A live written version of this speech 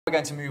We're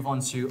going to move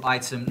on to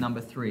item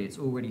number 3. It's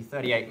already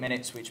 38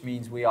 minutes, which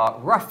means we are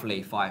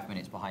roughly 5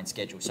 minutes behind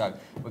schedule. So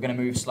we're going to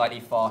move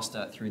slightly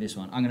faster through this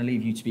one. I'm going to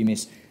leave you to be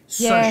Miss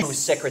Social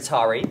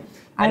Secretary.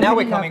 And now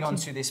we're coming on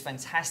to this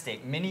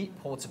fantastic mini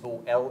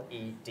portable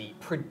LED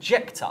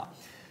projector.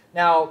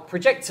 Now,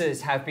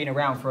 projectors have been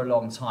around for a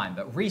long time,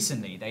 but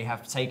recently they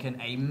have taken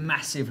a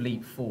massive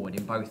leap forward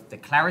in both the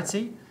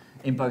clarity,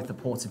 in both the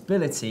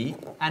portability,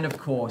 and of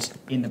course,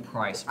 in the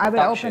price reduction. I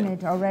will open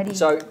it already.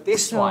 So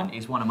this one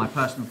is one of my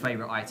personal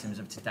favorite items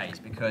of today's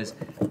because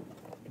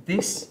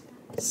this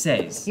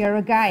says... You're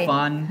a guy.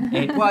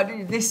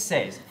 This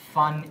says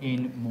fun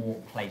in more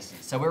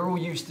places. So we're all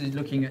used to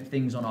looking at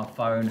things on our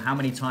phone. How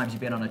many times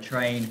you've been on a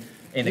train,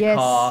 in the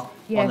car,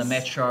 on the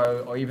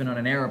metro, or even on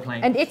an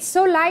aeroplane. And it's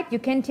so light, you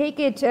can take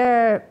it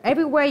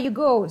everywhere you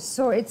go.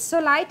 So it's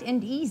so light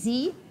and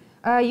easy.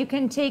 You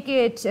can take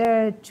it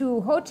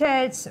to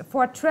hotels,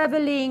 for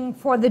traveling,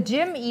 for the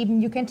gym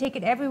even. You can take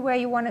it everywhere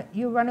you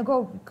wanna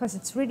go because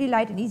it's really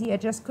light and easy. I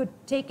just could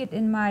take it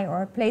in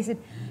or place it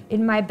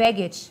in my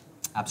baggage.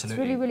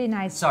 Absolutely. It's really, really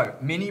nice. So,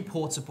 mini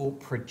portable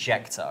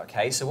projector,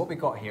 okay? So what we've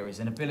got here is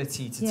an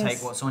ability to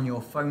take what's on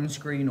your phone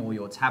screen or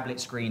your tablet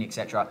screen,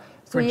 etc.,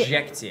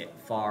 project it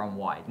far and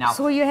wide. Now,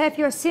 so you have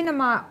your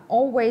cinema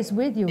always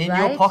with you, in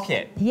right? your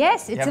pocket.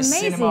 Yes, it's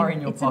amazing. Cinema in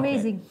your it's pocket.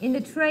 amazing. In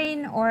the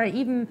train or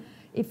even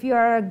if you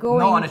are going...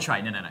 Not on a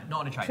train, no,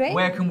 not on a train.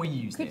 Where can we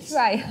use Good this?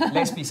 try.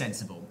 Let's be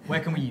sensible. Where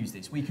can we use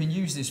this? We can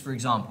use this, for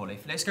example,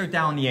 let's go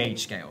down the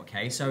age scale,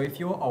 okay? So if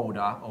you're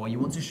older or you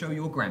want to show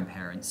your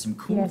grandparents some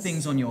cool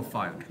things on your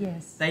phone,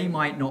 they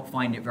might not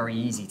find it very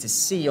easy to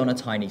see on a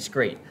tiny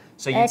screen.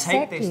 So you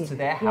take this to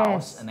their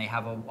house and they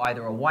have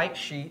either a white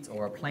sheet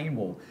or a plain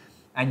wall.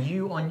 And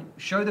you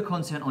show the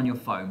content on your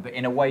phone, but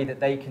in a way that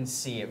they can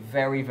see it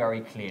very,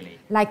 very clearly.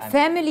 Like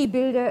family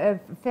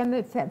builder,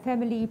 family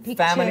pictures.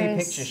 Family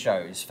picture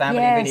shows,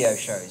 family video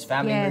shows,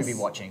 family movie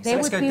watching. So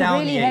let's go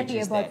down the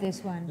ages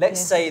there. Let's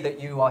say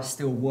that you are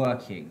still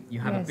working, you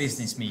have a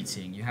business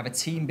meeting, you have a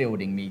team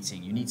building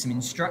meeting, you need some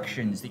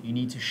instructions that you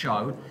need to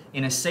show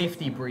in a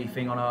safety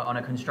briefing on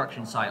a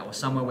construction site or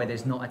somewhere where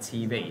there's not a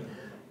TV.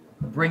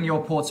 Bring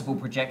your portable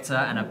projector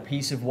and a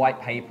piece of white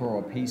paper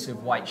or a piece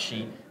of white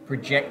sheet.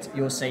 Project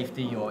your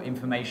safety, your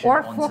information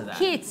onto that. Or for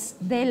kids,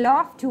 they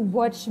love to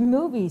watch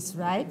movies,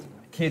 right?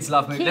 Kids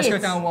love movies. Let's go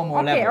down one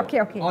more level.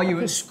 Okay. Are you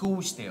at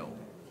school still?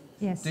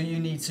 Yes. Do you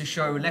need to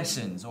show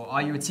lessons? Or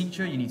are you a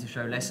teacher? You need to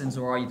show lessons?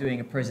 Or are you doing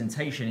a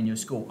presentation in your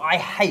school?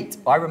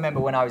 I remember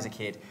when I was a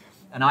kid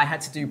and I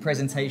had to do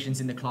presentations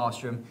in the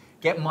classroom,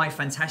 get my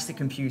fantastic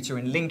computer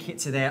and link it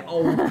to their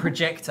old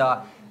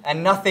projector.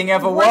 And nothing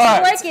ever worked.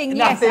 Working,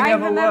 yes, I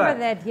remember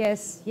that,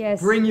 yes.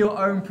 Bring your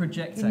own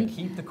projector,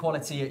 keep the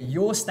quality at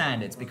your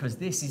standards because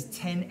this is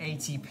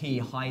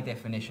 1080p high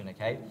definition,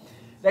 okay?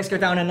 Let's go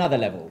down another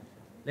level.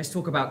 Let's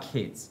talk about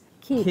kids.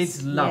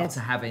 Kids love to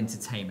have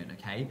entertainment,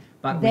 okay?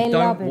 But we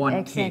don't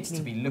want kids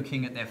to be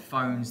looking at their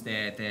phones,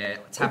 their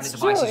tablet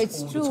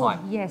devices all the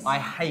time. Yes. I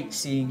hate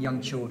seeing young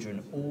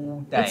children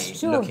all day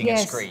looking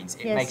at screens.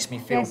 It makes me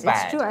feel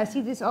bad. It's true. I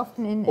see this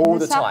often in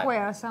the subway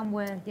or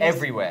somewhere.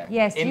 Everywhere.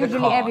 Yes, in usually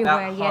the car, everywhere.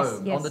 at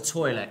home, on the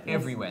toilet,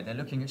 everywhere. They're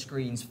looking at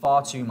screens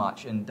far too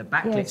much and the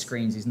backlit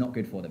screens is not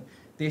good for them.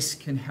 This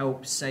can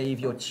help save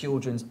your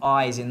children's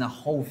eyes in the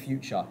whole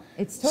future.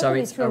 It's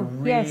totally So it's a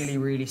really,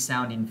 really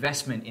sound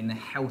investment in the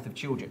health of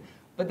children.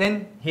 But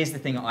then, here's the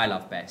thing that I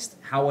love best.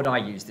 How would I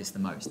use this the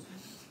most?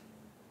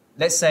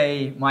 Let's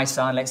say my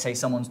son, let's say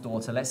someone's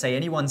daughter, let's say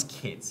anyone's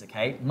kids,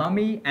 okay?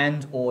 Mummy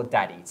and or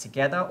daddy,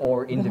 together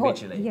or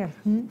individually.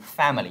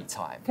 Family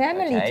time.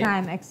 Family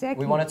time,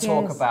 exactly. We want to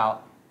talk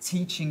about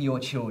teaching your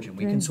children.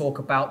 We can talk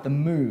about the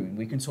moon.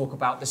 We can talk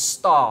about the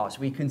stars.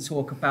 We can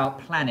talk about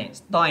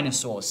planets,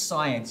 dinosaurs,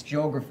 science,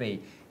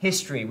 geography,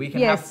 history. We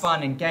can have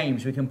fun and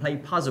games. We can play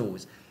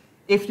puzzles.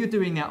 If you're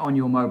doing that on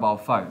your mobile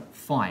phone,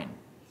 fine.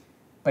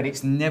 But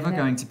it's never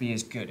going to be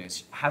as good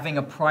as having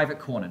a private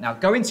corner. Now,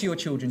 go into your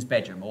children's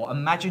bedroom or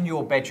imagine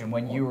your bedroom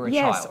when you were a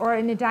child. Yes, or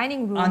in the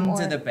dining room.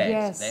 Under the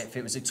bed, if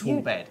it was a tall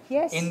bed.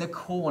 In the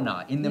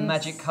corner, in the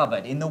magic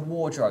cupboard, in the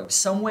wardrobe,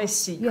 somewhere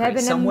secret,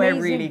 somewhere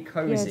really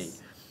cozy.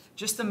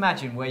 Just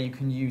imagine where you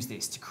can use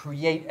this to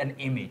create an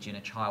image in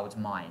a child's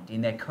mind,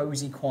 in their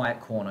cozy, quiet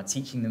corner,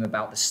 teaching them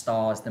about the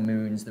stars, the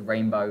moons, the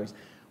rainbows,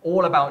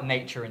 all about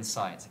nature and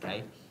science,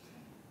 okay?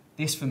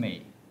 This, for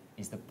me,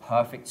 is the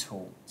perfect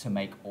tool to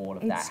make all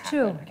of that happen. It's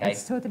true. Okay?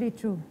 It's totally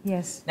true,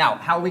 yes. Now,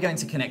 how are we going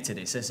to connect to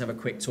this? Let's have a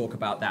quick talk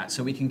about that.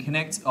 So we can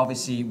connect,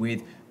 obviously,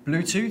 with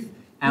Bluetooth,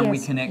 and we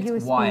connect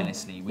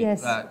wirelessly. We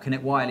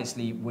connect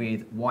wirelessly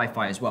with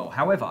Wi-Fi as well.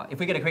 However, if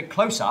we get a quick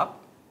close-up,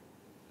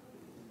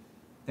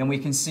 then we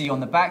can see on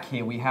the back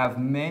here, we have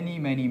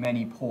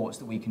many ports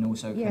that we can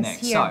also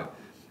connect. So,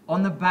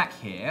 on the back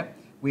here,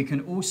 we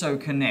can also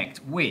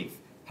connect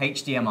with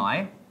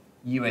HDMI,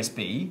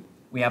 USB,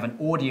 we have an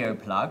audio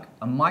plug,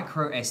 a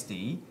micro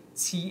SD,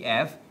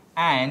 TF,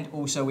 and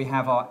also we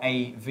have our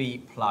AV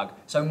plug.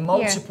 So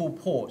multiple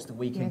ports that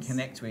we can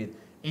connect with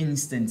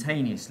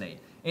instantaneously.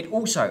 It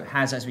also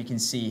has, as we can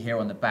see here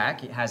on the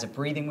back, it has a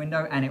breathing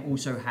window and it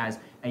also has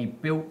a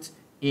built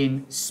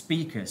in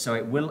speakers, so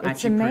it will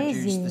actually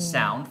produce the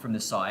sound from the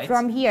sides.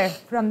 From here,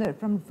 from the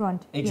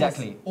front.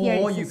 Exactly.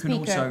 Yes. Or you can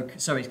also,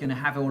 so it's going to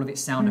have all of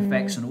its sound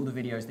effects and all the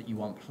videos that you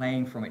want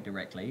playing from it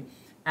directly.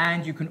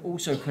 And you can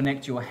also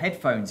connect your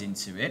headphones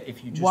into it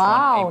if you just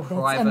want a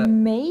private. That's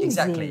amazing.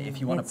 Exactly, if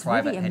you want a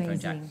private really headphone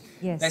jack.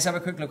 Yes. Let's have a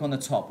quick look on the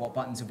top. What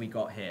buttons have we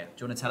got here?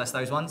 Do you want to tell us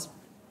those ones?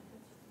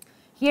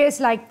 Here's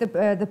like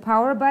the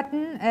power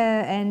button,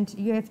 and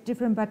you have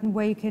different buttons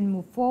where you can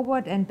move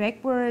forward and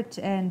backward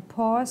and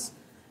pause.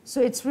 So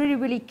it's really,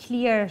 really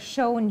clear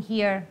shown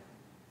here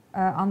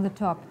on the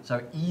top.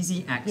 So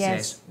easy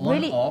access, on,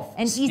 really, off,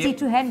 and easy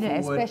to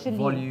handle, forward, especially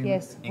volume,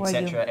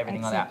 etc.,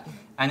 everything like that.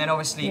 And then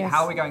obviously,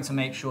 how are we going to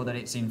make sure that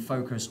it's in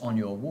focus on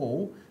your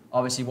wall?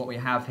 Obviously, what we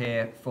have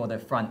here for the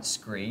front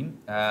screen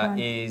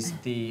is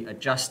the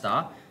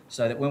adjuster,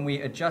 so that when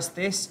we adjust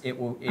this, it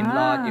will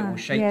enlarge, it will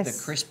shape the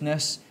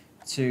crispness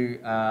to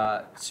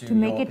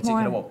make your it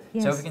particular more, wall.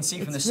 So if we can see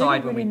from the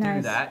side when we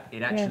do that,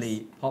 it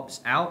actually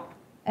pops out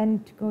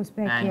and goes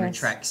back and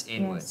retracts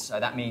inwards. So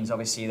that means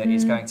obviously that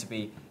it's going to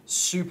be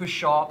super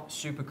sharp,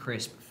 super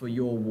crisp for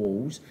your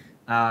walls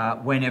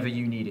whenever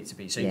you need it to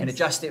be. So you can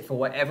adjust it for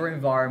whatever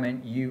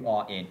environment you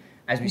are in.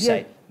 As we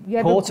say,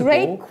 portable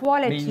great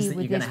quality means that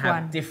you're going to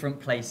have one.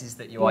 different places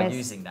that you are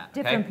using that.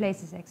 Different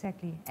places,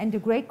 exactly. And a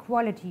great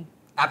quality.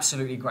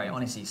 Absolutely great,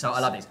 honestly. So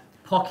I love this.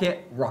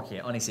 Pocket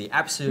Rocket, honestly,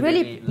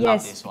 absolutely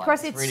love this one.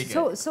 Because it's really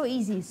good. So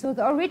easy. So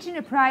the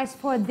original price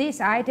for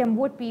this item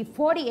would be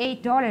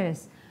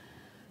 $48.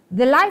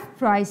 The live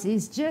price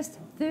is just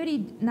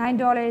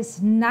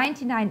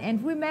 $39.99.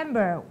 And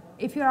remember,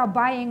 if you are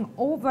buying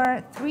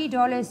over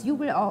 $3, you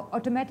will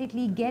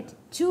automatically get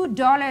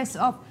 $2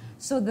 off.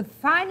 So the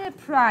final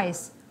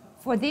price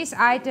for this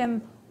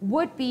item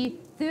would be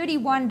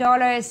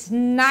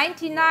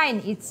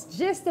 $31.99. It's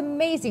just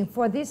amazing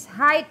for this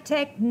high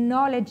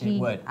technology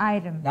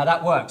item. Now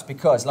that works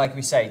because, like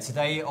we say,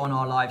 today on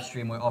our live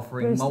stream we're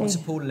offering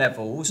multiple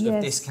levels of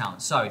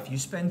discount. So if you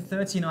spend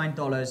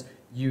 $39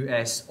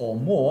 US or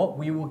more,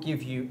 we will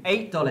give you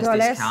 $8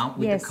 discount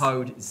with the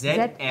code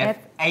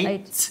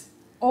ZF8.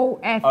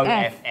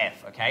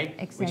 OFF, okay?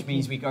 Exactly. Which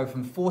means we go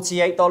from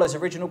 $48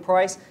 original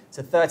price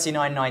to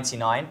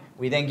 $39.99.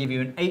 We then give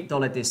you an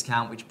 $8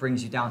 discount, which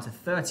brings you down to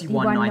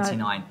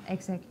 $31.99.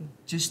 Exactly.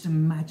 Just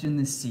imagine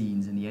the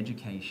scenes and the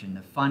education,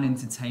 the fun,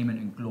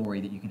 entertainment, and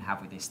glory that you can have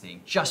with this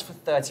thing, just for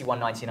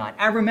 $31.99.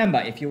 And remember,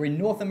 if you're in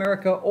North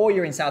America or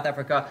you're in South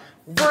Africa,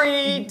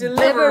 free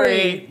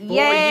delivery for you,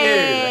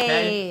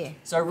 okay?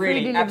 So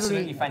really,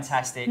 absolutely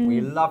fantastic. We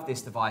love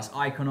this device.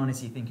 I can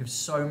honestly think of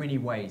so many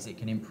ways it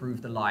can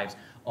improve the lives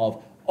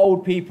of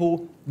old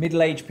people,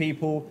 middle-aged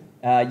people,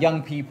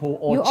 young people,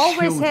 or children. You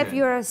always have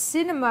your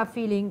cinema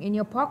feeling in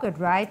your pocket,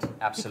 right?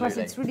 Absolutely. Because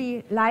it's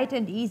really light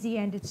and easy,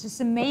 and it's just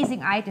an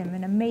amazing item,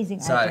 an amazing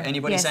item. So,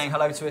 anybody saying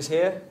hello to us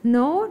here?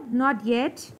 No, not yet.